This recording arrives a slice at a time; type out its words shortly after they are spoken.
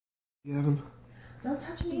Gavin. Don't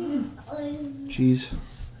touch me. Cheese.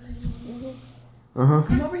 Uh-huh.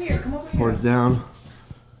 Come over here. Come over here. Pour it down.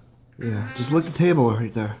 Yeah, just lick the table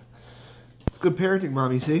right there. It's good parenting,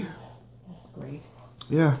 Mommy, see? That's great.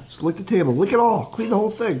 Yeah, just lick the table. Lick it all. Clean the whole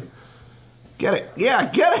thing. Get it. Yeah,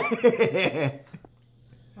 get it!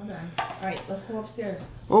 Hold on. All right, let's go upstairs.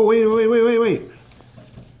 Oh, wait.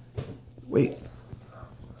 Wait.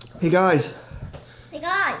 Hey, guys. Hey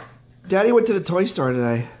guys, Daddy went to the toy store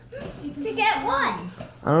today. to get what?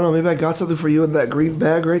 I don't know, maybe I got something for you in that green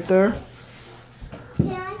bag right there.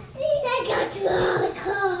 Yeah, I see I got you all the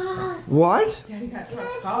car. What? Daddy got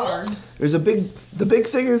truck's cars. There's the big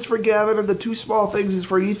thing is for Gavin and the two small things is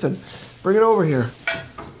for Ethan. Bring it over here.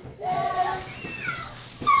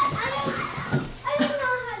 I don't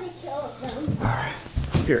know how to kill them. Alright.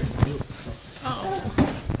 Here. Oh.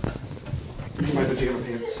 Here's my pajama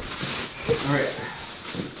pants. Alright.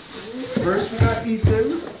 First we got Ethan.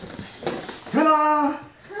 Ta-da!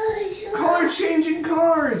 Color changing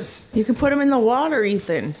cars! You can put them in the water,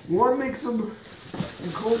 Ethan. Warm makes them,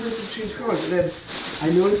 and cold makes them change colors. And then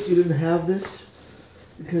I noticed you didn't have this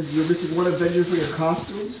because you're missing one Avenger for your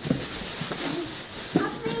costumes.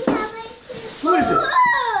 Who is it?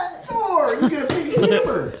 Thor! You get a big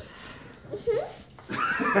hammer!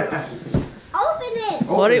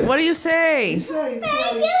 Open it. What do you say? Thank you,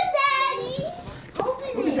 Daddy. Open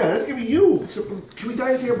Look at it. that, that's gonna be you. So, can we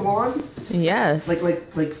dye his hair blonde? Yes. Like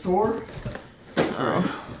Thor? Alright.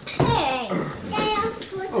 Hey.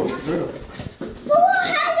 Oh, no. Who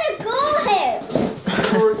has a girl hair?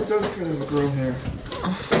 Thor does kind of have a girl hair.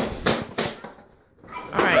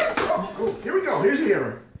 All right. Oh, here we go. Here's the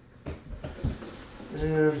hammer.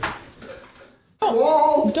 And Oh,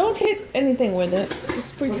 wall. don't hit anything with it.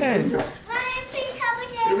 Just pretend.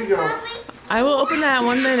 Here we go. I will open that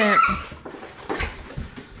 1 minute.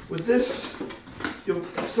 With this, you'll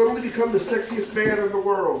suddenly become the sexiest man in the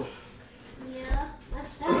world. Yeah.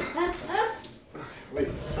 Wait.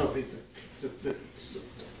 Oh, wait.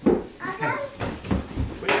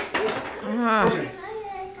 Okay.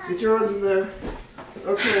 Get your arms in there.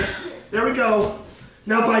 Okay. There we go.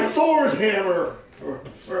 Now by Thor's hammer. Or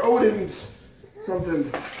Odin's something.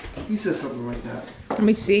 He says something like that. Let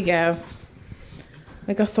me see, Gav.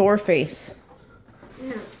 Like a Thor face.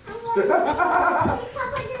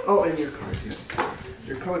 Oh, and your cards, yes.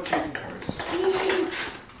 Your color changing cards.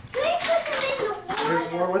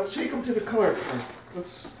 There's more. Let's take them to the color card.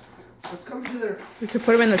 Let's come to their We could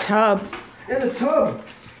put them in the tub. in the tub.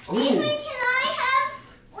 Ethan, Oh. can I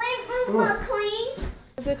have one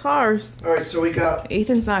McQueen? The cars. All right, so we got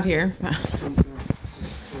Ethan's not here. Can I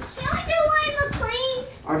do one McQueen?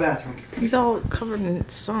 our bathroom. He's all covered in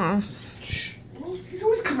sauce. Shh. Well, he's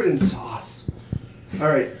always covered in sauce. All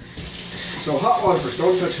right. So hot water first.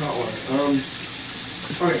 Don't touch hot water.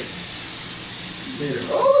 All right. Later.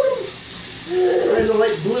 Oh, there's a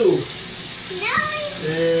light blue.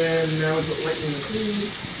 And now it's a light green.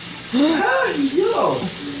 Ah, he's yellow.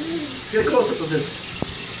 Get a close up of this.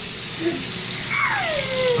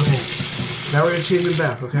 Okay. Now we're gonna change him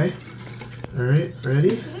back. Okay. All right.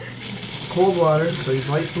 Ready? Cold water. So he's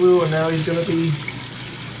light blue, and now he's gonna be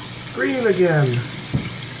green again.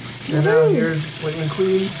 And now here's Lightning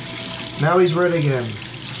Queen. Now he's red again.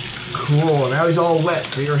 Cool. Now he's all wet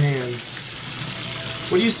for your hands.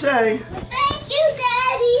 What do you say? Thank you,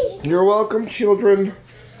 Daddy. You're welcome, children.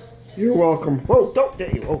 You're welcome. Whoa, don't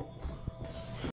get you. Oh.